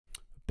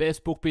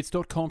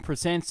BestBookBits.com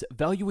presents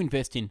Value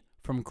Investing,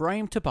 From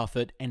Graham to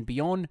Buffett and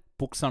Beyond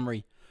Book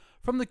Summary.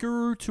 From the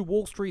guru to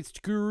Wall Street's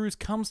gurus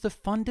comes the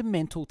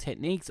fundamental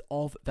techniques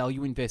of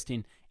value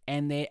investing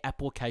and their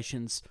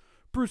applications.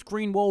 Bruce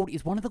Greenwald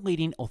is one of the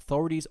leading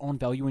authorities on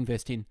value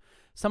investing.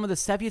 Some of the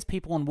savviest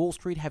people on Wall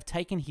Street have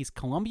taken his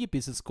Columbia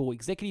Business School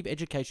executive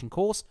education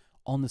course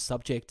on the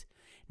subject.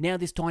 Now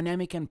this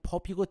dynamic and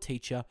popular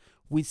teacher,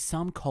 with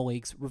some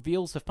colleagues,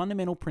 reveals the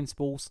fundamental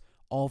principles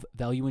of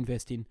value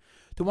investing,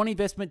 the one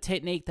investment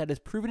technique that has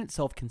proven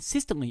itself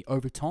consistently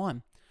over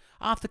time.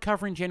 After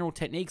covering general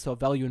techniques of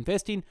value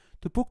investing,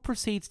 the book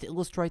proceeds to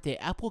illustrate their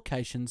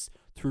applications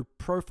through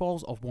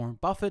profiles of Warren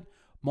Buffett,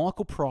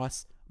 Michael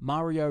Price,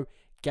 Mario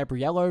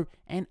Gabriello,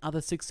 and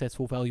other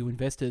successful value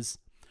investors.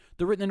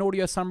 The written and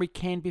audio summary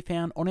can be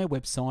found on our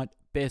website,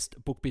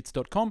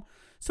 bestbookbits.com.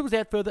 So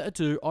without further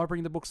ado, I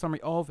bring the book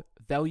summary of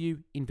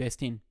Value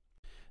Investing.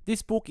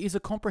 This book is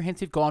a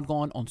comprehensive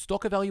guideline on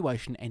stock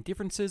evaluation and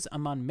differences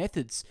among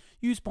methods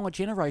used by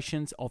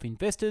generations of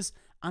investors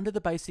under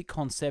the basic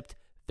concept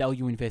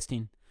value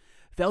investing.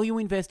 Value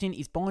investing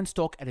is buying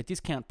stock at a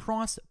discount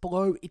price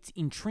below its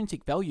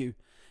intrinsic value.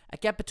 A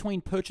gap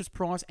between purchase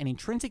price and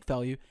intrinsic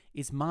value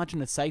is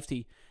margin of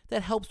safety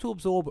that helps to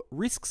absorb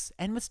risks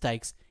and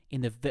mistakes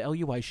in the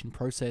valuation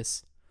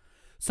process.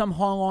 Some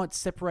highlights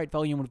separate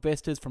value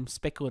investors from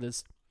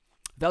speculators.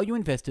 Value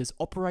investors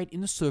operate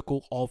in the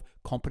circle of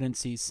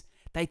competencies.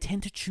 They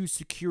tend to choose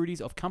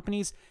securities of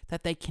companies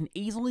that they can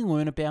easily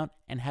learn about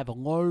and have a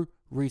low,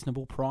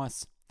 reasonable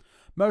price.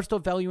 Most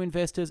of value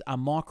investors are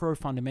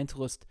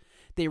micro-fundamentalists.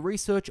 Their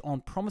research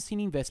on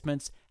promising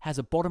investments has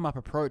a bottom-up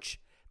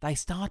approach. They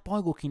start by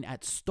looking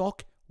at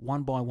stock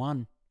one by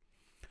one.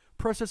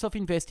 Process of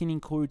investing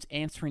includes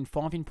answering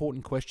 5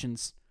 important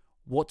questions: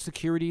 what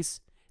securities,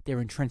 their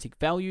intrinsic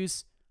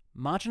values,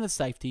 margin of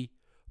safety,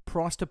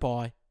 price to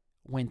buy,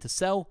 when to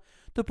sell.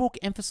 The book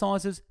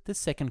emphasizes the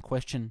second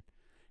question.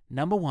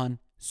 Number 1,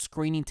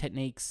 screening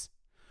techniques.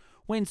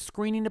 When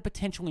screening a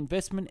potential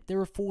investment, there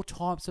are 4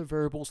 types of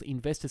variables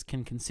investors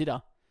can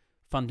consider: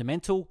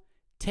 fundamental,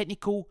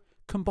 technical,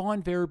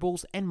 combined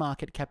variables, and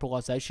market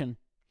capitalization.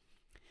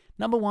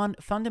 Number 1,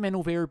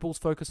 fundamental variables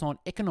focus on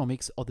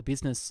economics of the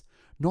business,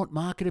 not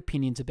market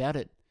opinions about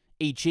it,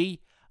 e.g.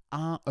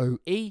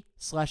 ROE/ROI,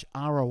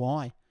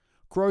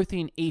 growth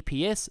in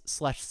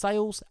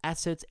EPS/sales,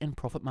 assets, and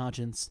profit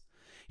margins.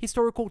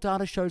 Historical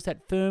data shows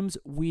that firms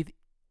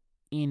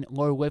within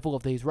low level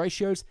of these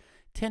ratios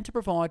tend to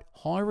provide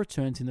higher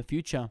returns in the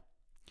future.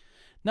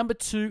 Number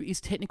 2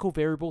 is technical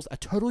variables are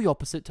totally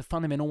opposite to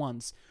fundamental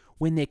ones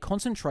when their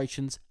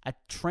concentrations are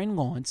trend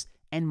lines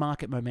and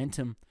market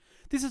momentum.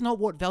 This is not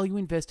what value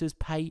investors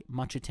pay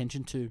much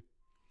attention to.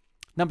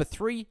 Number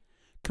 3,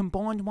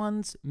 combined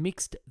ones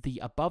mixed the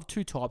above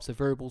 2 types of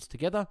variables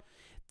together.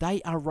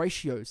 They are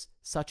ratios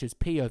such as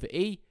P over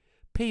E,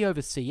 P over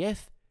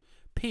CF,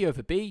 P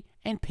over B,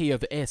 and P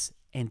over S,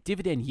 and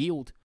dividend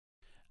yield.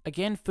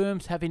 Again,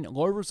 firms having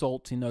low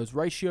results in those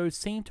ratios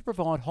seem to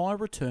provide higher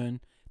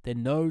return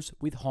than those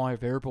with higher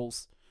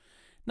variables.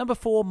 Number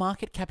 4,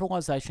 market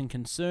capitalization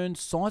concerns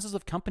sizes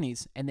of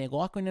companies and their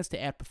likeliness to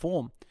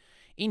outperform.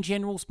 In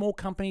general, small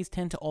companies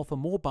tend to offer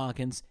more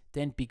bargains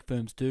than big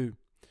firms do.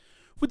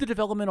 With the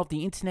development of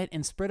the internet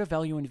and spread of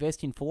value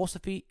investing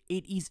philosophy,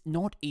 it is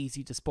not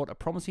easy to spot a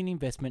promising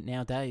investment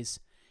nowadays.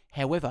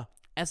 However,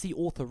 as the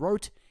author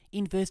wrote,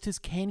 investors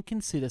can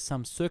consider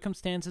some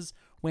circumstances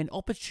when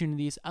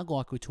opportunities are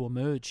likely to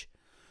emerge.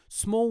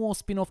 Small or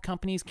spin-off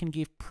companies can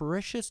give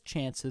precious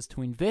chances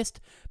to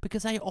invest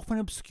because they are often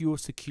obscure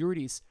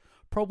securities,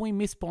 probably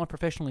missed by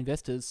professional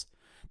investors.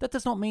 That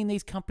does not mean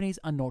these companies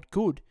are not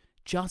good,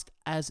 just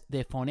as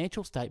their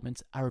financial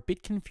statements are a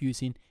bit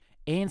confusing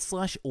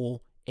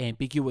and/or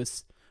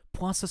ambiguous.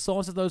 Plus, the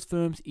size of those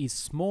firms is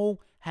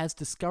small, has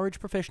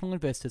discouraged professional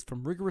investors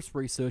from rigorous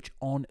research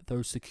on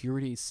those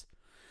securities.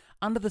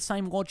 Under the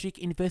same logic,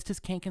 investors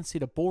can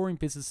consider boring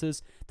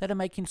businesses that are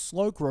making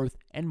slow growth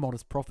and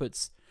modest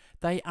profits.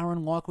 They are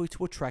unlikely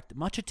to attract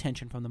much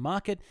attention from the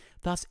market,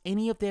 thus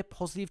any of their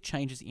positive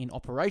changes in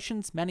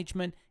operations,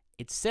 management,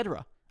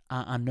 etc.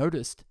 are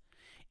unnoticed.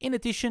 In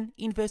addition,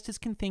 investors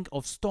can think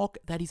of stock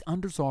that is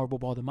undesirable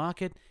by the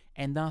market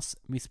and thus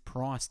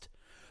mispriced.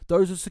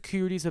 Those are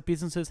securities of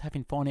businesses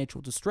having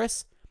financial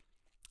distress,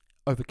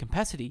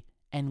 overcapacity,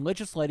 and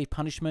legislative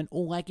punishment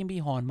or lagging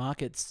behind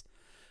markets.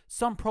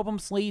 Some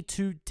problems lead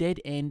to dead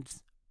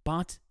ends,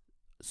 but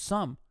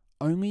some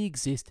only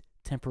exist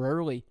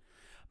temporarily.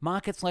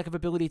 Markets' lack of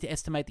ability to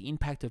estimate the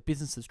impact of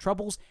businesses'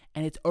 troubles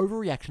and its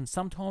overreaction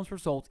sometimes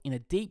result in a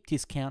deep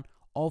discount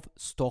of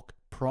stock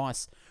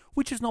price,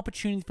 which is an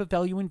opportunity for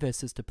value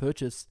investors to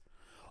purchase.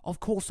 Of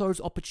course, those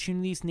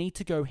opportunities need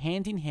to go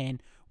hand in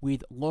hand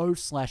with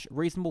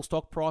low/reasonable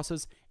stock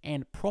prices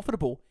and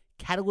profitable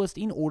catalysts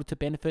in order to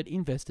benefit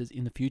investors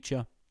in the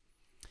future.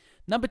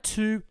 Number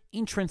 2,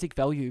 intrinsic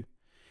value.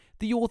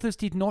 The authors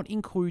did not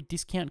include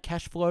discount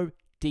cash flow,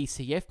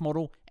 DCF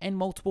model, and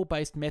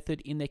multiple-based method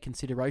in their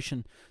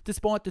consideration,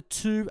 despite the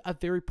 2 are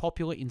very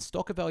popular in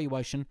stock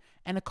evaluation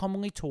and are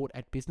commonly taught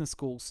at business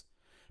schools.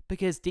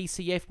 because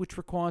DCF, which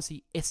requires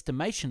the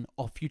estimation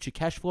of future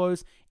cash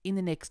flows in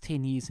the next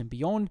 10 years and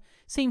beyond,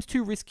 seems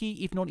too risky,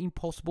 if not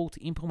impossible,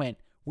 to implement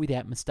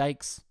without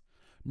mistakes.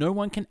 No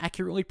one can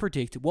accurately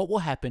predict what will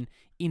happen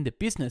in the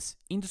business,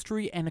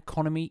 industry, and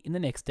economy in the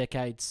next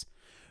decades.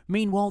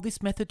 Meanwhile,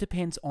 this method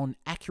depends on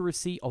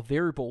accuracy of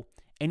variable.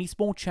 Any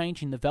small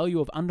change in the value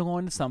of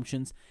underlying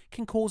assumptions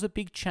can cause a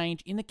big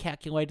change in the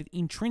calculated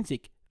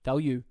intrinsic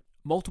value.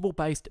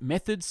 Multiple-based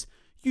methods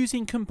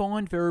using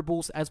combined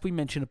variables, as we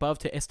mentioned above,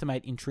 to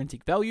estimate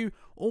intrinsic value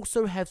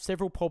also have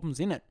several problems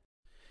in it.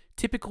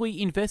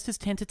 Typically, investors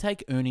tend to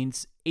take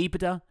earnings,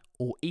 EBITDA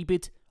or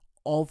EBIT,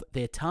 of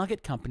their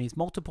target companies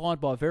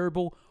multiplied by a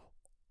variable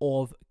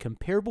of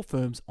comparable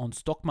firms on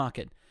stock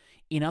market.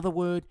 In other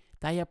words,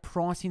 they are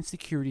pricing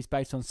securities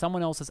based on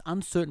someone else's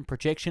uncertain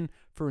projection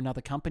for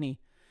another company.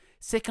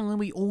 Secondly,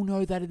 we all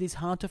know that it is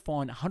hard to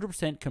find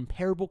 100%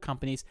 comparable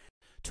companies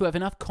to have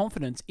enough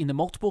confidence in the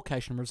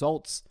multiplication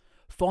results.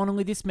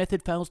 Finally, this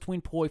method fails to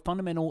employ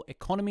fundamental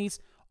economies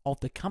of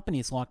the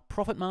companies like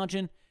profit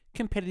margin,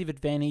 competitive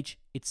advantage,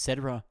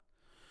 etc.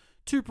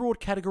 Two broad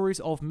categories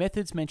of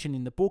methods mentioned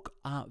in the book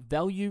are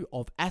value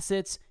of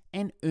assets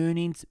and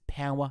earnings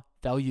power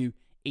value,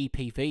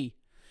 EPV.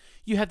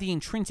 You have the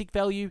intrinsic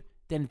value,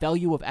 then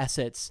value of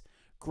assets,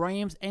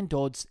 Graham's and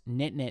Dodd's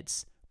net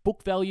nets,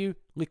 book value,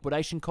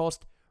 liquidation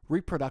cost,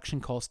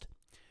 reproduction cost,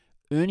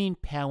 earning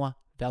power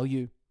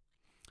value.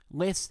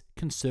 Less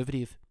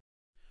conservative.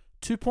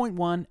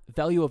 2.1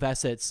 Value of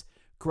assets,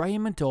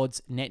 Graham and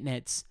Dodd's net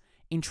nets.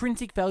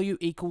 Intrinsic value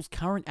equals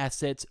current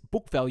assets,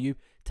 book value,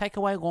 take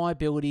away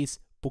liabilities,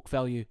 book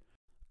value.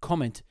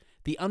 Comment: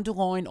 the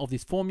underline of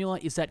this formula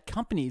is that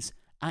companies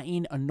are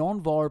in a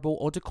non-viable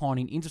or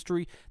declining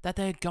industry, that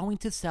they are going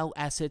to sell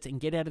assets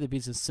and get out of the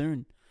business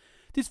soon.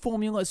 This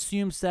formula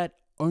assumes that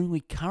only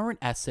current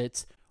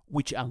assets,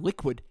 which are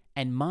liquid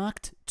and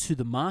marked to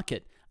the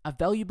market, are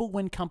valuable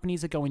when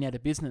companies are going out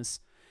of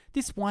business.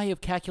 This way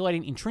of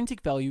calculating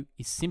intrinsic value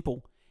is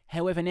simple.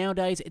 However,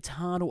 nowadays it's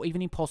hard or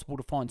even impossible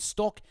to find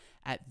stock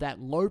at that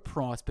low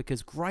price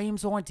because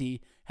Graham's idea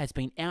has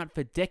been out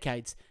for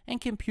decades and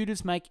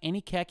computers make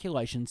any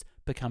calculations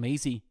become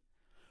easy.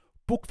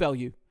 Book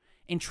value.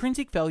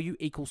 Intrinsic value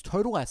equals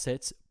total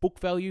assets, book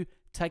value,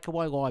 take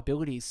away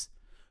liabilities.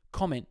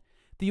 Comment: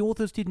 the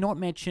authors did not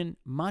mention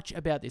much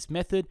about this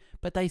method,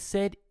 but they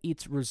said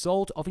its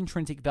result of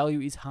intrinsic value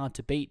is hard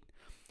to beat.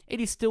 It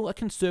is still a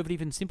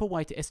conservative and simple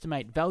way to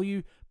estimate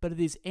value, but it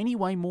is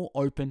anyway more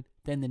open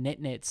than the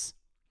net nets.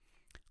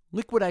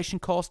 Liquidation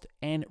cost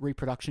and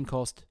reproduction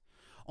cost.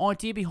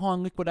 Idea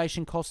behind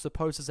liquidation cost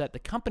supposes that the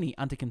company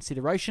under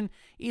consideration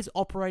is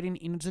operating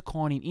in a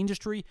declining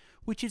industry,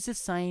 which is the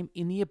same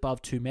in the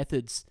above two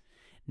methods.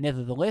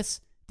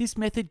 Nevertheless, this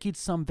method gives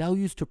some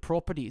values to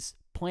properties,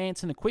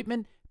 plants and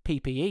equipment,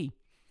 PPE,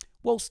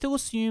 while still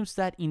assumes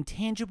that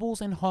intangibles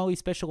and highly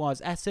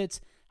specialized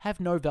assets have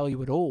no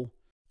value at all.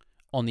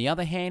 On the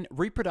other hand,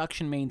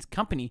 reproduction means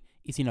company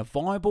is in a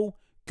viable,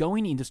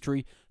 going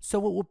industry, so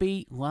it will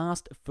be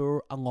last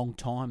for a long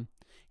time.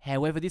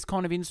 However, this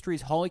kind of industry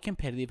is highly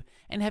competitive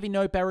and having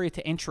no barrier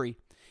to entry.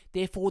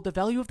 Therefore, the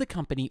value of the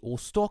company or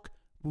stock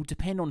will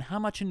depend on how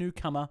much a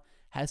newcomer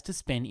has to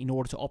spend in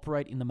order to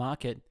operate in the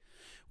market.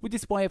 With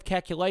this way of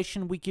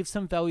calculation, we give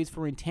some values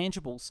for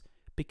intangibles,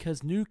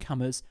 because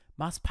newcomers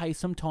must pay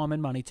some time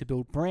and money to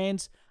build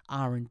brands,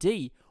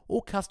 R&D,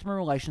 or customer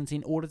relations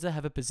in order to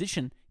have a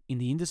position in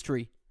the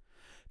industry.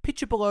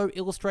 Picture below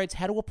illustrates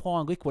how to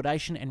apply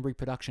liquidation and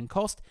reproduction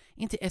cost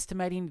into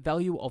estimating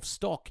value of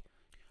stock.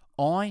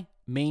 I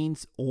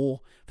means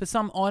or. For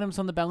some items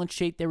on the balance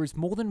sheet, there is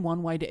more than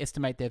one way to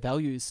estimate their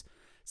values.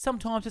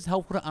 Sometimes it's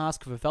helpful to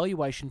ask for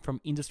valuation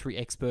from industry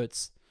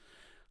experts.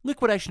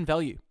 Liquidation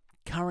value.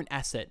 Current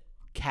asset.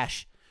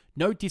 Cash.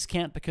 No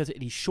discount because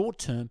it is short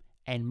term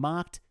and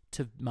marked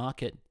to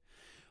market.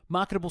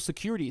 Marketable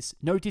securities.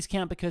 No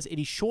discount because it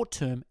is short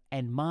term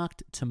and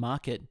marked to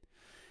market.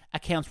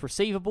 Accounts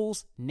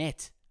receivables,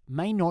 net,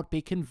 may not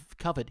be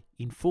covered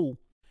in full.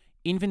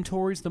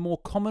 Inventories, the more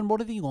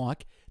commodity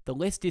like, the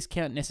less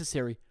discount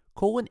necessary.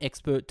 Call an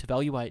expert to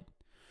evaluate.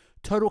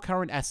 Total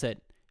current asset,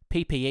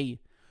 PPE.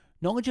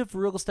 Knowledge of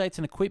real estate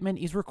and equipment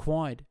is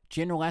required.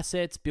 General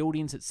assets,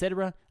 buildings,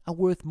 etc. are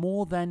worth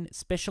more than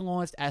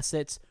specialized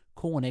assets.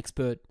 Call an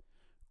expert.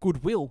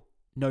 Goodwill,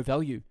 no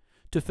value.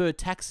 Deferred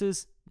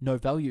taxes, no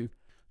value.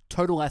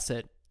 Total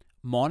asset,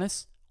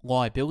 minus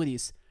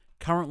liabilities.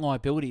 Current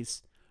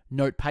liabilities.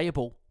 Note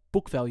payable,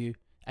 book value.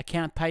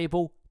 Account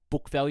payable,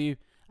 book value.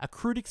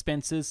 Accrued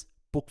expenses,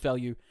 book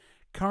value.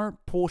 Current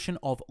portion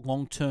of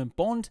long-term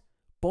bond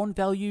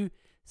value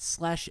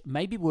 /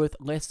 may be worth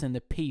less than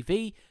the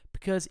PV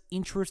because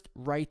interest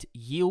rate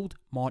yield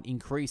might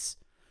increase.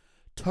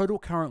 Total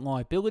current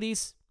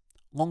liabilities,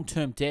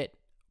 long-term debt,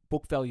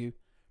 book value.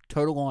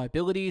 Total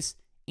liabilities,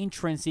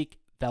 intrinsic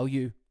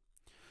value.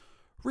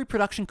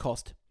 Reproduction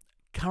cost,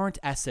 current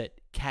asset,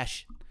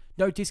 cash.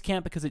 No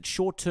discount because it's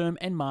short-term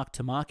and marked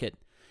to market.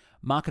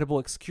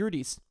 Marketable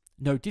securities,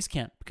 no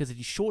discount because it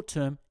is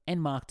short-term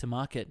and marked to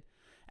market.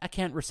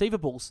 Account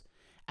receivables.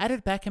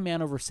 Added back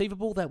amount of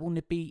receivable that will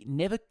be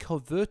never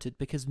converted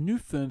because new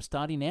firms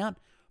starting out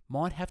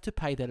might have to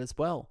pay that as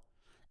well.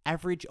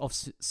 Average of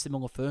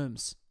similar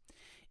firms.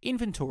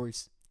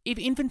 Inventories. If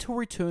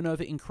inventory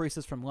turnover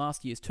increases from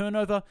last year's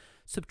turnover,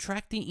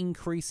 subtract the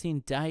increase in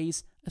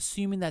days,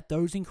 assuming that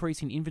those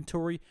increase in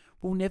inventory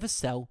will never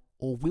sell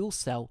or will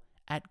sell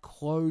at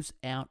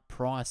close-out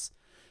price.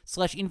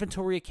 /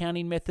 inventory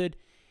accounting method,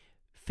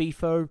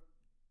 FIFO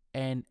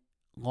and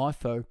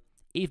LIFO.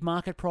 If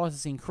market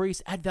prices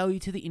increase, add value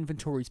to the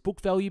inventory's book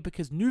value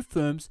because new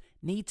firms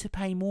need to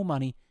pay more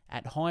money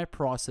at higher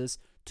prices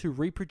to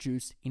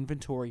reproduce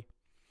inventory.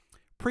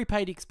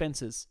 Prepaid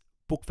expenses,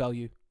 book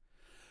value.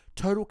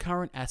 Total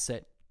current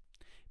asset.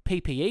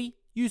 PPE,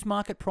 use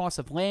market price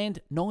of land,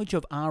 knowledge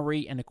of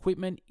RE and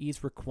equipment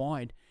is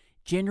required.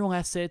 General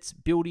assets,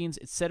 buildings,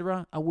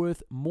 etc. are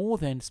worth more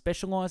than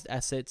specialized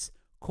assets,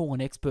 call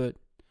an expert.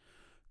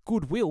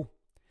 Goodwill.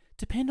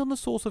 Depend on the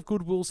source of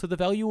goodwill so the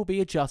value will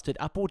be adjusted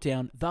up or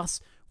down,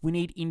 thus we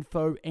need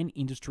info and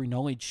industry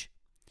knowledge.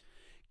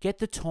 Get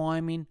the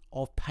timing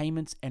of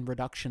payments and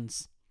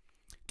reductions.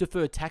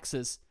 Deferred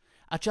taxes.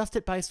 Adjust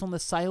it based on the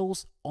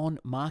sales on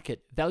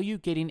market value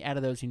getting out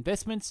of those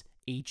investments,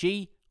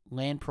 e.g.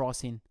 land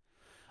pricing.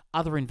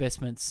 Other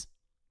investments.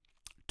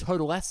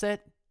 Total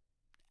asset.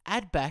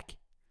 Add back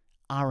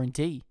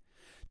R&D.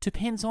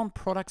 Depends on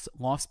product's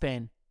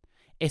lifespan.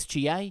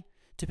 SGA.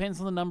 Depends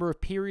on the number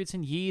of periods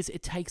and years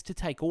it takes to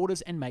take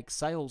orders and make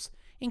sales,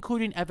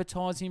 including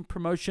advertising,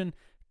 promotion,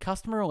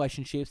 customer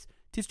relationships,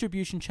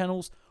 distribution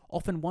channels,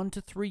 often 1 to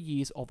 3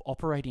 years of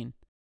operating.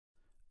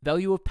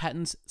 Value of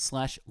patents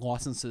 /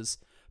 licenses,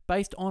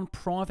 based on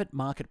private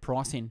market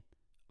pricing.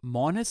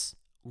 Minus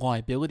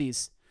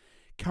liabilities.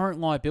 Current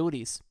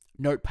liabilities,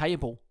 note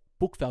payable,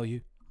 book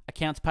value.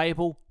 Accounts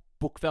payable,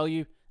 book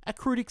value.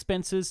 Accrued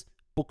expenses,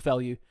 book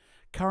value.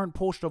 Current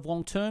portion of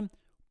long term,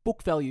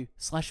 book value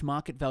 /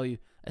 market value,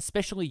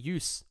 especially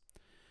use.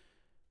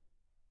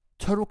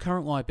 Total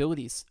current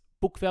liabilities,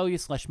 book value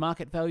 /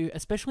 market value,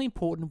 especially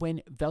important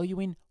when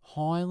valuing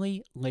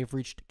highly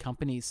leveraged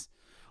companies.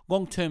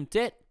 Long-term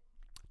debt,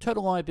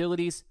 total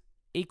liabilities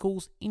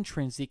equals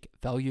intrinsic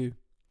value.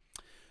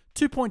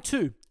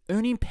 2.2,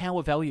 earning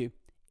power value,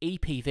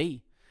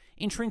 EPV.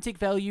 Intrinsic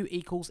value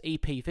equals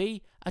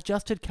EPV,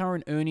 adjusted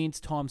current earnings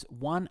times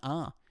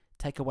 1R,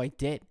 take away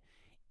debt,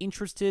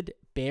 interested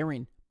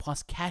bearing,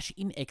 plus cash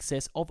in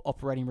excess of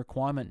operating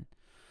requirement.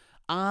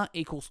 R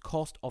equals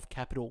cost of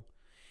capital.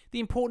 The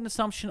important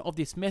assumption of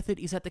this method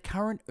is that the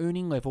current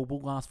earning level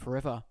will last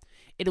forever.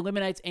 It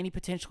eliminates any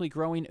potentially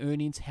growing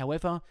earnings,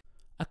 however,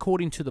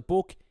 according to the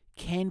book,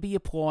 can be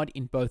applied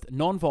in both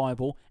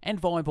non-viable and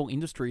viable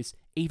industries,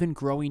 even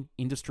growing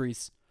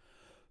industries.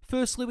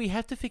 Firstly, we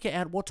have to figure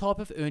out what type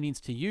of earnings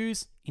to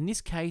use. In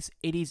this case,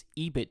 it is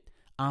EBIT,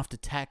 after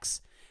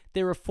tax.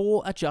 There are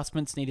 4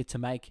 adjustments needed to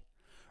make.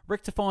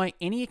 Rectify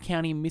any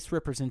accounting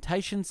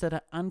misrepresentations that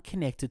are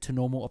unconnected to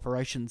normal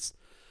operations.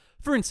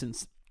 For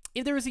instance,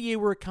 if there is a year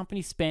where a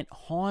company spent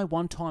high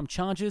one-time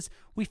charges,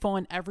 we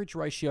find average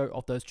ratio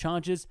of those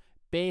charges,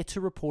 bear to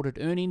reported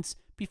earnings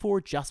before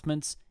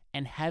adjustments,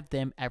 and have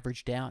them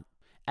averaged out.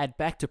 Add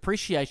back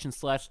depreciation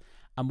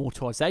 /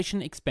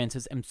 amortization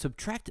expenses and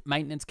subtract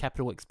maintenance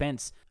capital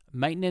expense.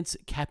 Maintenance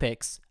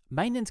CapEx.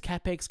 Maintenance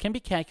CapEx can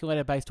be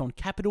calculated based on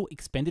capital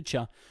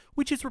expenditure,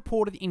 which is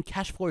reported in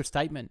cash flow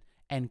statement,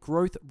 and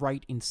growth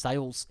rate in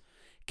sales.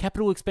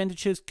 Capital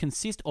expenditures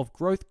consist of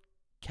growth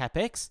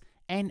CapEx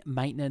and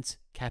maintenance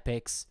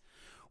CapEx.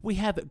 We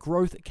have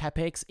growth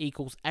CapEx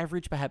equals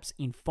average perhaps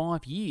in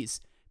 5 years,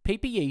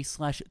 PPE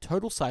 /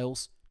 total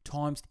sales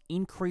times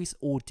increase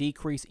or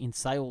decrease in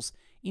sales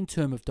in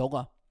term of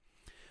dollar.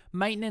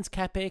 Maintenance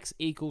CapEx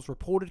equals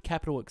reported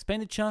capital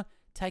expenditure,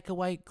 take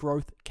away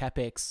growth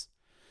CapEx.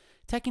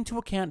 Take into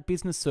account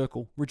business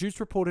circle,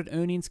 reduce reported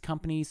earnings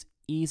companies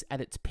is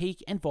at its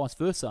peak and vice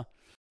versa.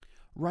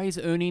 Raise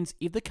earnings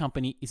if the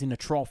company is in a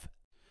trough.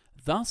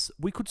 Thus,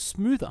 we could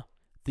smoother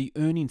the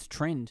earnings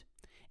trend.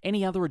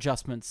 Any other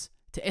adjustments?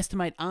 To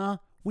estimate R,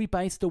 we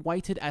base the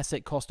weighted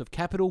asset cost of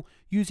capital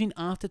using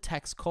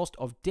after-tax cost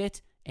of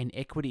debt and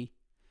equity.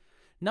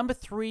 Number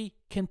 3,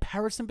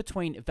 comparison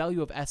between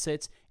value of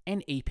assets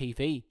and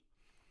EPV.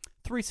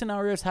 3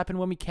 scenarios happen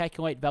when we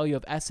calculate value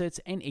of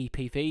assets and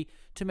EPV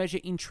to measure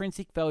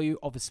intrinsic value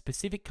of a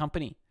specific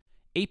company.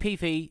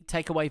 EPV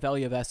take away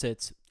value of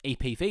assets.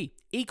 EPV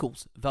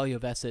equals value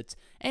of assets,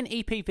 and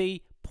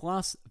EPV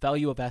plus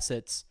value of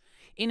assets.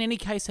 In any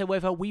case,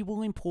 however, we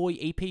will employ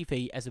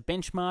EPV as a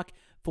benchmark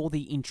for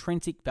the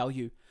intrinsic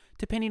value.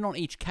 Depending on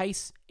each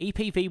case,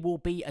 EPV will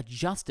be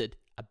adjusted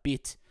a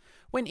bit.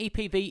 When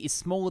EPV is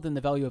smaller than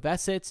the value of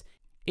assets,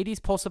 it is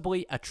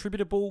possibly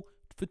attributable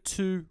for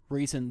 2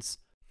 reasons.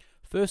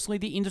 Firstly,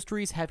 the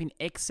industry is having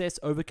excess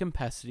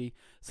overcapacity,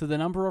 so the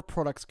number of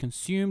products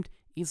consumed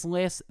is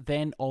less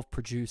than of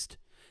produced.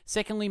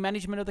 Secondly,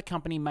 management of the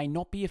company may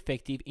not be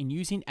effective in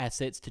using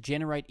assets to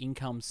generate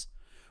incomes.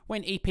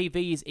 When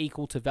EPV is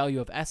equal to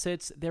value of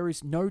assets, there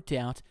is no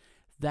doubt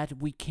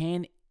that we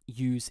can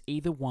use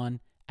either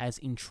one as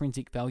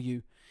intrinsic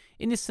value.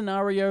 In this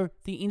scenario,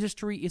 the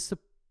industry is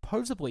supposed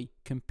supposedly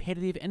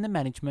competitive and the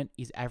management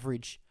is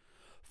average.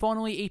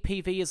 Finally,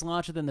 EPV is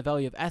larger than the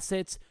value of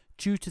assets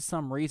due to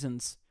some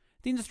reasons.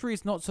 The industry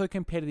is not so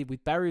competitive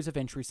with barriers of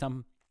entry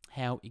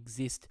somehow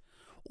exist,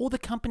 or the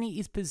company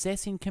is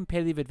possessing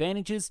competitive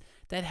advantages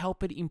that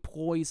help it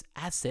employs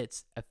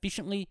assets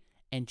efficiently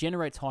and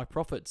generates high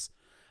profits.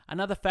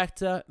 Another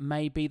factor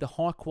may be the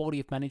high quality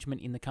of management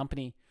in the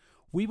company.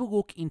 We will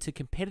look into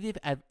competitive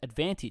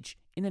advantage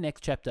in the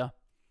next chapter.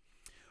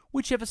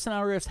 Whichever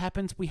scenarios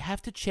happens, we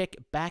have to check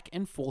back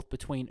and forth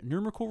between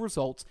numerical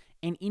results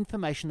and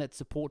information that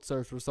supports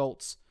those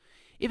results.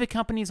 If a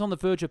company is on the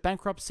verge of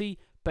bankruptcy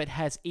but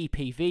has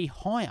EPV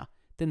higher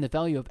than the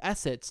value of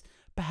assets,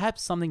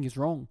 perhaps something is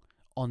wrong.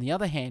 On the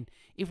other hand,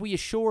 if we are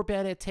sure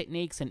about our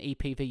techniques and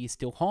EPV is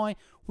still high,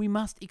 we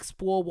must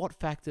explore what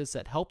factors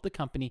that help the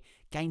company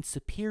gain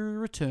superior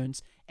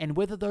returns and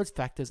whether those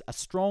factors are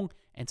strong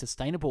and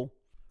sustainable.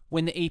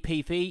 When the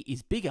EPV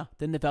is bigger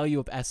than the value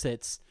of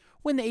assets.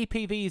 When the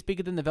EPV is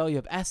bigger than the value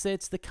of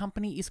assets, the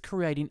company is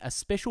creating a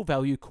special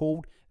value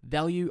called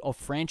value of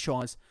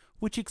franchise,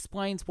 which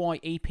explains why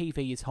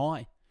EPV is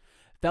high.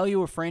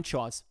 Value of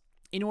franchise.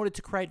 In order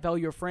to create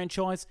value of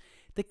franchise,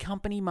 the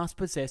company must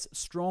possess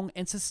strong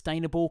and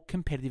sustainable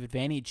competitive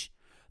advantage.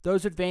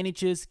 Those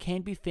advantages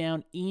can be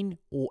found in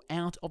or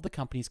out of the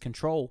company's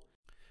control.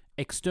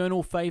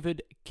 External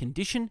favored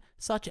condition,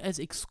 such as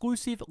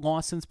exclusive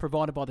license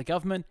provided by the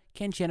government,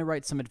 can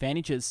generate some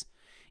advantages.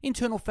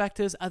 Internal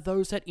factors are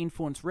those that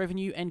influence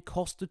revenue and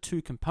cost, the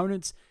two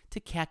components to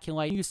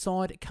calculate. On the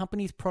side,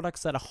 companies'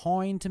 products that are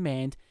high in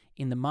demand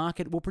in the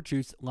market will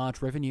produce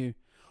large revenue.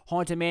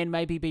 High demand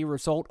may be a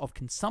result of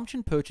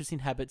consumption purchasing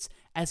habits,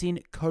 as in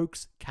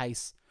Coke's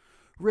case.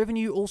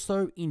 Revenue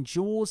also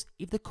endures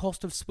if the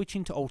cost of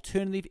switching to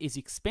alternative is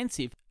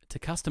expensive to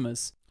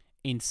customers.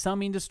 In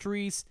some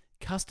industries,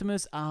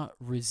 customers are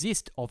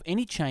resist of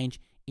any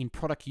change in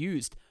product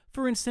used.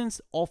 For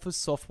instance, office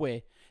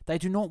software. They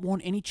do not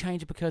want any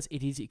change because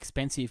it is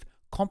expensive,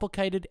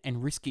 complicated,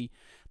 and risky.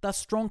 Thus,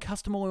 strong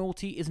customer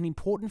loyalty is an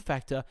important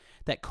factor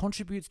that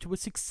contributes to the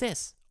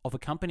success of a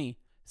company.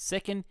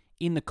 Second,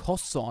 in the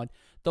cost side,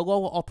 the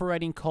lower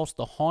operating cost,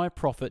 the higher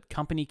profit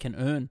company can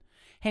earn.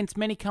 Hence,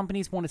 many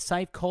companies want to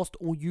save cost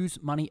or use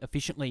money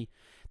efficiently.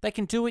 They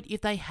can do it if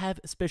they have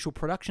special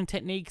production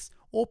techniques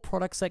or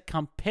products that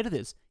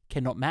competitors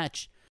cannot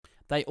match.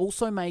 They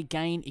also may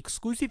gain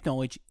exclusive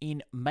knowledge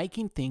in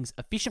making things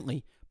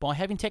efficiently by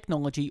having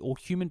technology or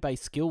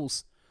human-based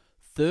skills.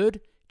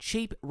 Third,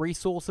 cheap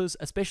resources,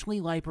 especially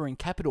labor and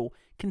capital,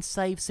 can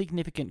save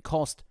significant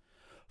cost.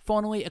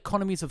 Finally,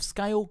 economies of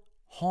scale,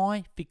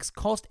 high fixed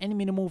cost and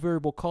minimal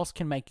variable cost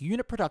can make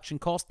unit production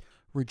cost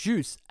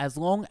reduce as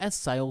long as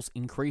sales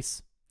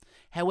increase.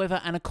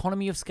 However, an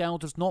economy of scale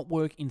does not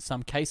work in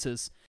some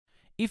cases.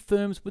 If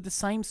firms with the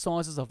same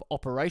sizes of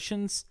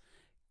operations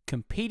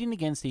competing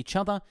against each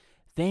other,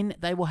 then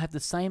they will have the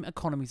same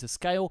economies of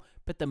scale,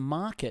 but the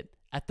market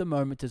at the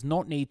moment does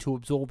not need to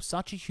absorb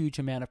such a huge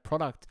amount of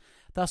product.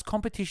 Thus,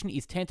 competition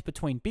is tense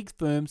between big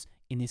firms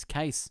in this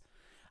case.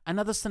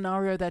 Another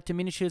scenario that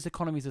diminishes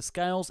economies of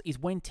scales is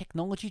when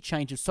technology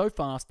changes so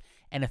fast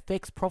and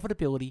affects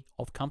profitability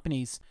of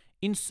companies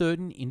in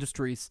certain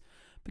industries.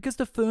 Because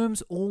the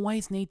firms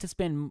always need to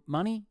spend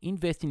money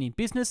investing in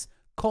business,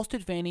 cost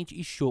advantage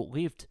is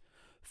short-lived.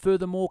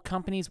 Furthermore,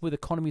 companies with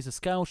economies of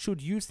scale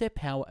should use their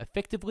power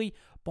effectively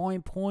by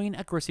employing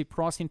aggressive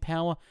pricing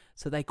power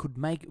so they could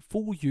make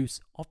full use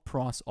of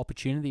price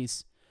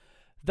opportunities.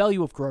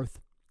 Value of growth.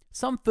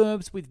 Some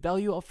firms with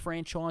value of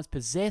franchise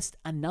possess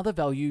another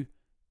value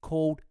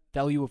called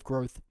value of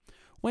growth.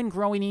 When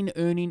growing in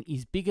earning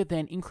is bigger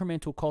than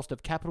incremental cost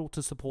of capital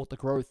to support the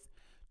growth.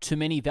 To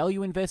many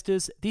value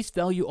investors, this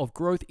value of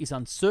growth is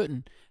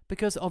uncertain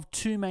because of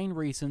two main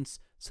reasons,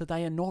 so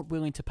they are not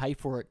willing to pay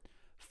for it.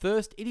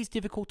 First, it is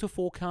difficult to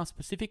forecast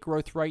specific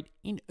growth rate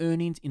in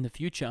earnings in the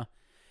future.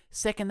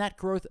 Second, that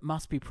growth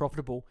must be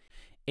profitable.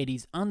 It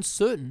is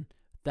uncertain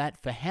that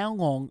for how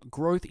long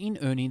growth in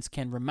earnings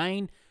can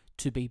remain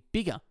to be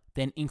bigger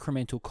than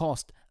incremental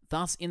cost.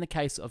 Thus, in the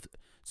case of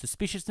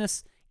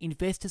suspiciousness,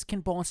 investors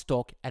can buy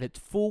stock at its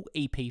full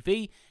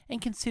EPV and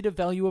consider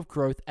value of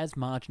growth as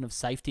margin of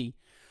safety.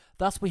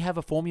 Thus, we have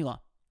a formula.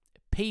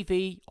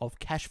 PV of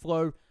cash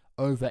flow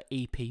over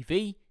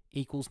EPV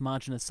equals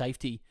margin of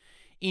safety,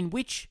 in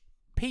which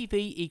PV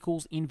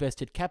equals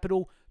invested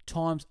capital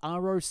times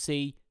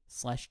ROC/G/RG.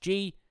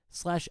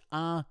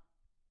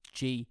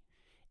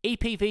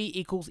 EPV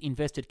equals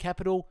invested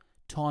capital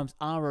times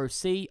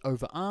ROC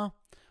over R.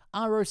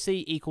 ROC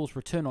equals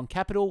return on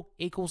capital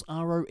equals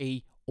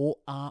ROE or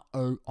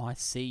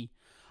ROIC.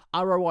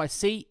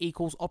 ROIC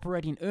equals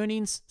operating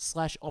earnings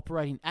 /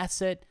 operating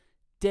asset,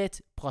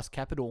 debt plus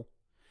capital.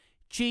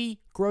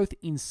 G, growth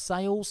in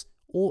sales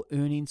or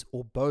earnings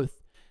or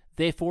both.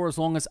 Therefore, as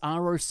long as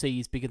ROC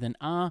is bigger than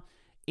R,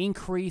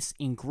 increase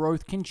in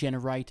growth can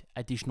generate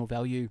additional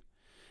value.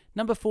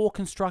 Number 4,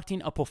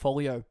 constructing a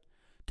portfolio.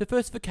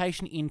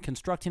 Diversification in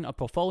constructing a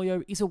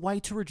portfolio is a way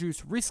to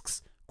reduce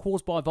risks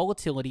caused by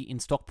volatility in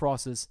stock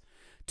prices.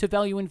 To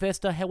value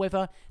investor,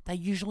 however, they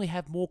usually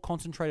have more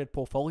concentrated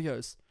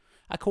portfolios.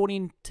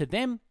 According to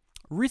them,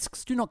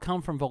 risks do not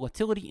come from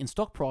volatility in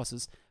stock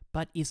prices,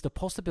 but is the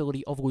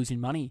possibility of losing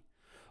money.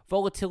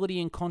 Volatility,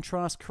 in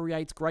contrast,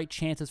 creates great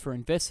chances for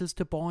investors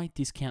to buy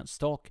discount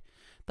stock.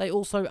 They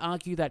also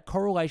argue that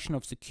correlation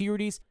of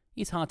securities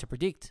is hard to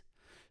predict.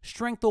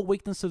 Strength or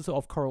weaknesses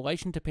of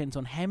correlation depends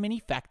on how many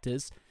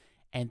factors,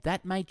 and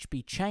that may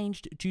be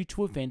changed due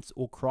to events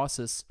or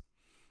crisis.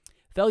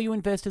 Value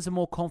investors are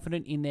more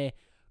confident in their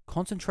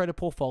concentrated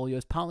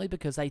portfolios partly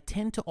because they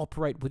tend to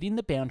operate within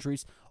the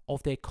boundaries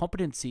of their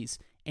competencies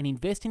and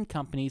invest in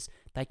companies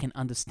they can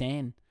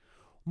understand.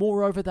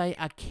 Moreover, they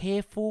are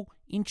careful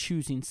in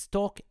choosing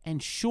stock and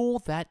ensure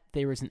that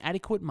there is an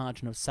adequate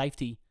margin of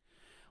safety.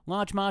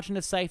 Large margin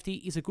of safety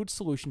is a good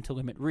solution to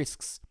limit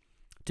risks.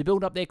 To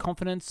build up their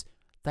confidence,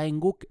 they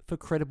look for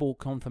credible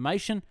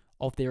confirmation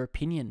of their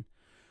opinion.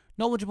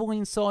 Knowledgeable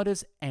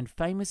insiders and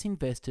famous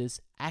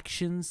investors'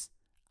 actions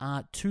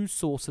are two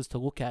sources to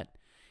look at.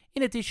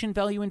 In addition,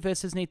 value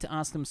investors need to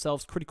ask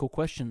themselves critical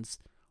questions.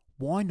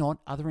 Why not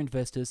other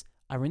investors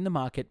are in the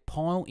market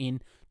pile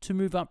in to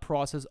move up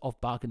prices of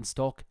bargain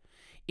stock?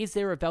 Is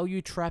there a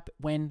value trap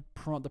when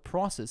the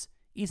prices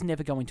is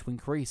never going to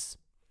increase?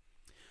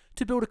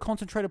 To build a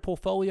concentrated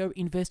portfolio,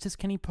 investors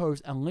can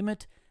impose a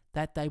limit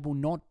that they will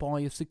not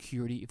buy a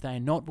security if they are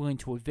not willing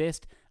to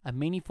invest a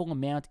meaningful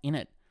amount in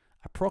it,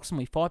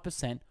 approximately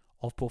 5%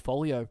 of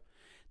portfolio.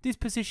 This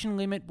position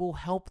limit will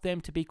help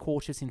them to be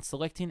cautious in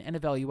selecting and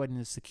evaluating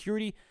the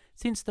security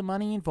since the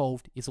money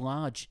involved is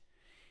large.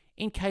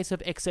 In case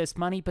of excess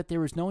money but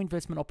there is no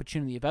investment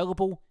opportunity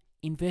available,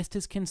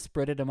 investors can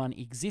spread it among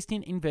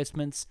existing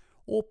investments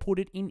or put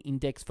it in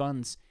index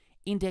funds.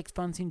 Index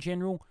funds in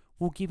general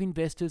will give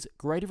investors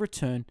greater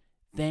return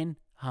than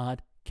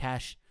hard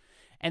cash.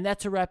 And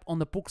that's a wrap on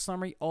the book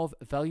summary of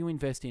Value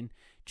Investing.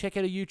 Check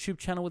out a YouTube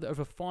channel with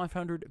over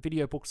 500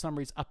 video book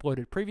summaries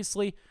uploaded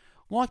previously.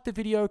 Like the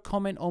video,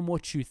 comment on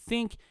what you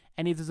think,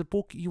 and if there's a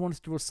book you want us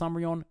to do a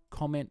summary on,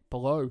 comment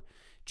below.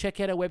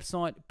 Check out our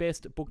website,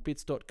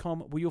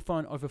 bestbookbits.com, where you'll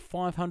find over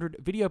 500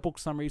 video book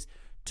summaries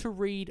to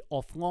read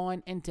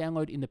offline and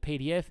download in the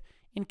PDF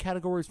in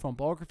categories from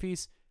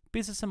biographies,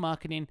 business and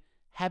marketing,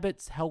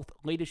 habits, health,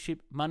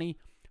 leadership, money,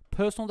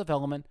 personal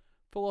development,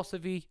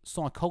 philosophy,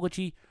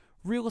 psychology,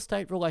 real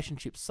estate,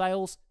 relationships,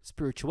 sales,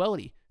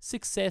 spirituality,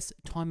 success,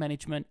 time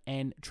management,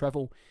 and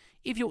travel.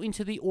 If you're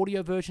into the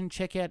audio version,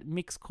 check out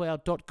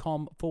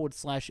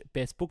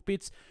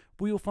mixcloud.com/bestbookbits,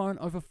 where you'll find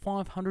over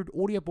 500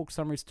 audiobook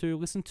summaries to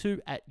listen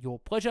to at your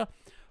pleasure.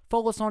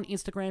 Follow us on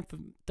Instagram for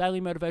daily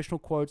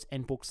motivational quotes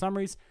and book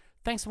summaries.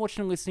 Thanks for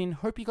watching and listening.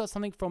 Hope you got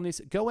something from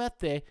this. Go out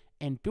there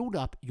and build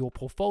up your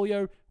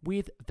portfolio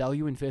with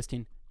value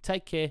investing.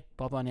 Take care.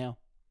 Bye-bye now.